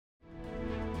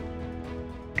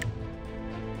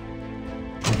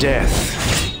Death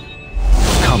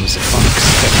comes at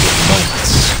unexpected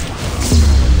moments.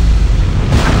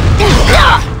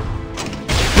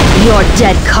 Your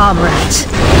dead comrades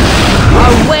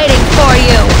are waiting for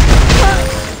you!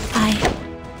 I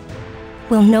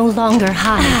will no longer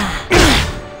hide.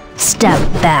 Step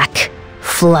back,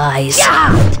 flies.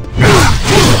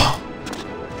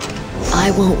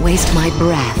 I won't waste my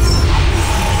breath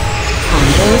on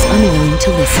those unwilling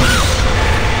to listen.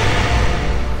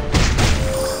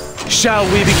 Shall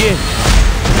we begin?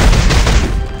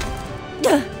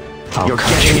 You're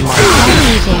getting in my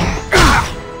Hey there.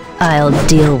 I'll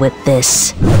deal with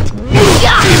this.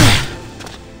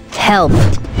 Help. Is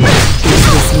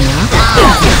this enough?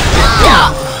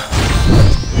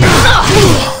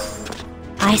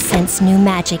 I sense new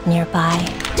magic nearby.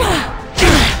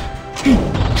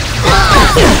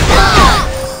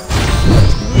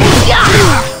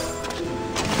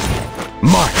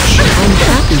 march. I'm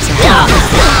happy to help.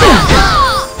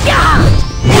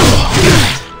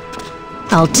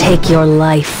 I'll take your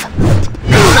life.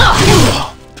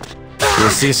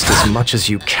 Resist as much as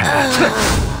you can.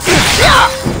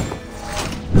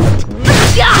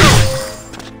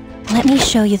 Let me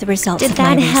show you the results of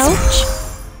my research.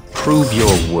 Prove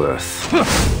your worth.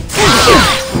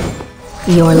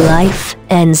 Your life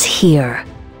ends here.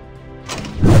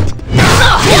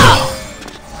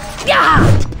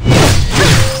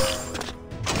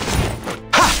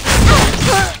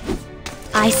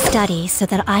 I study so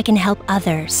that I can help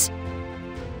others.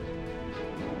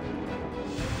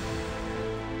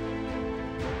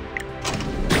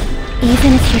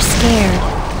 Even if you're scared,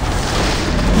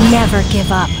 never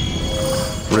give up.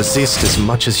 Resist as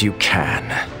much as you can.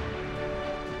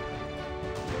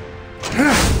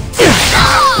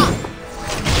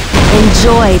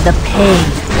 Enjoy the pain.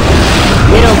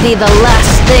 It'll be the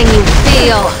last thing you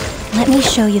feel. Let me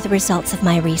show you the results of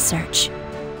my research.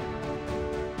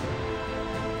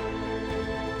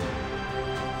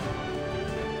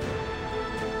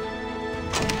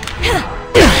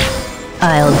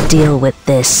 I'll deal with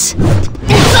this.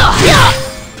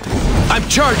 I'm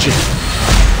charging!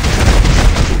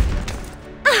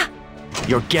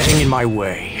 You're getting in my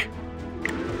way.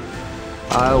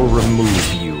 I'll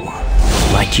remove you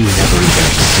like you never even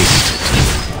existed.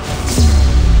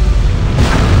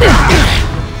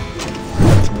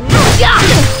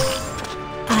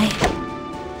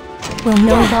 I will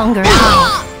no longer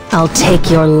hide. I'll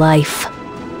take your life.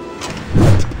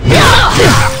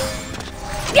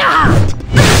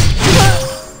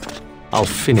 I'll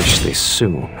finish this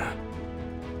soon.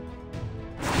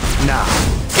 Now,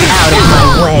 Out of my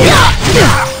way.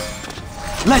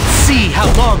 let's see how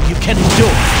long you can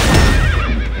endure.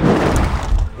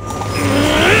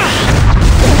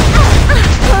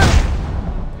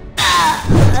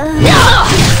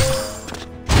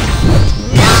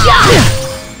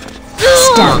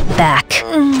 Step back,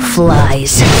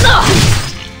 flies.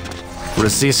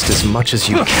 Resist as much as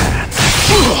you can.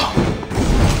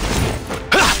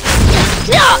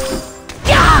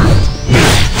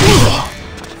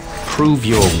 Prove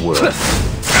your worth.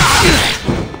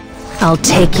 I'll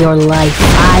take your life.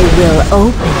 I will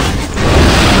open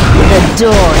the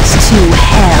doors to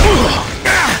hell.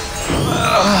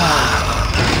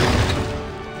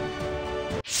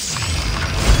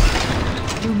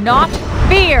 Do not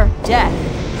fear death.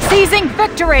 Seizing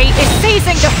victory is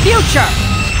seizing the future.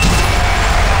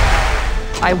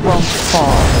 I won't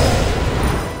fall.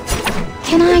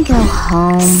 Can I go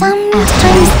home?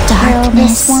 Sometimes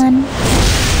darkness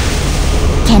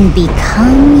can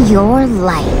become your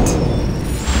light.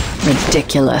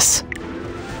 Ridiculous.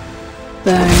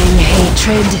 Burning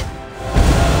hatred.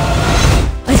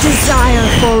 A desire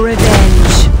for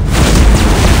revenge.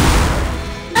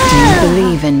 Do you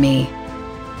believe in me?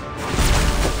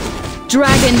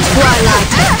 Dragon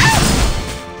Twilight!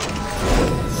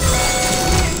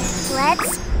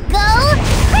 Let's go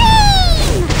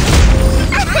cream!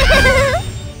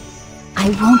 I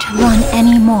won't run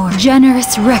anymore.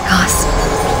 Generous Rekos,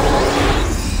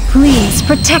 please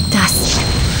protect us.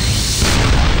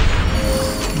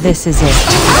 This is it.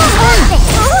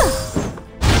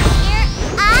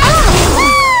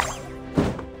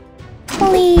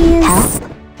 Please. Help?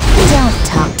 Don't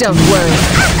talk. Don't worry.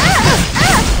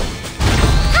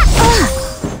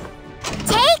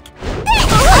 Take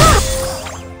this!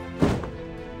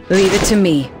 Leave it to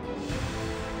me.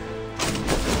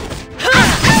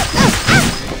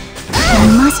 You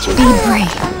must be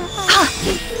brave.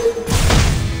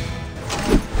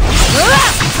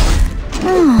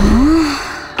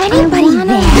 Anybody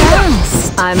there?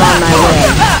 I'm on my way.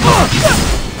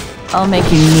 I'll make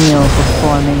you kneel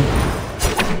before me.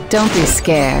 Don't be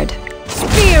scared.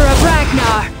 Spear of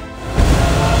Ragnar!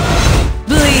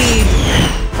 Bleed!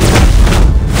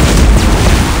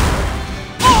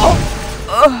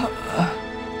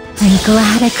 I'm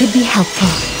glad I could be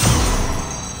helpful.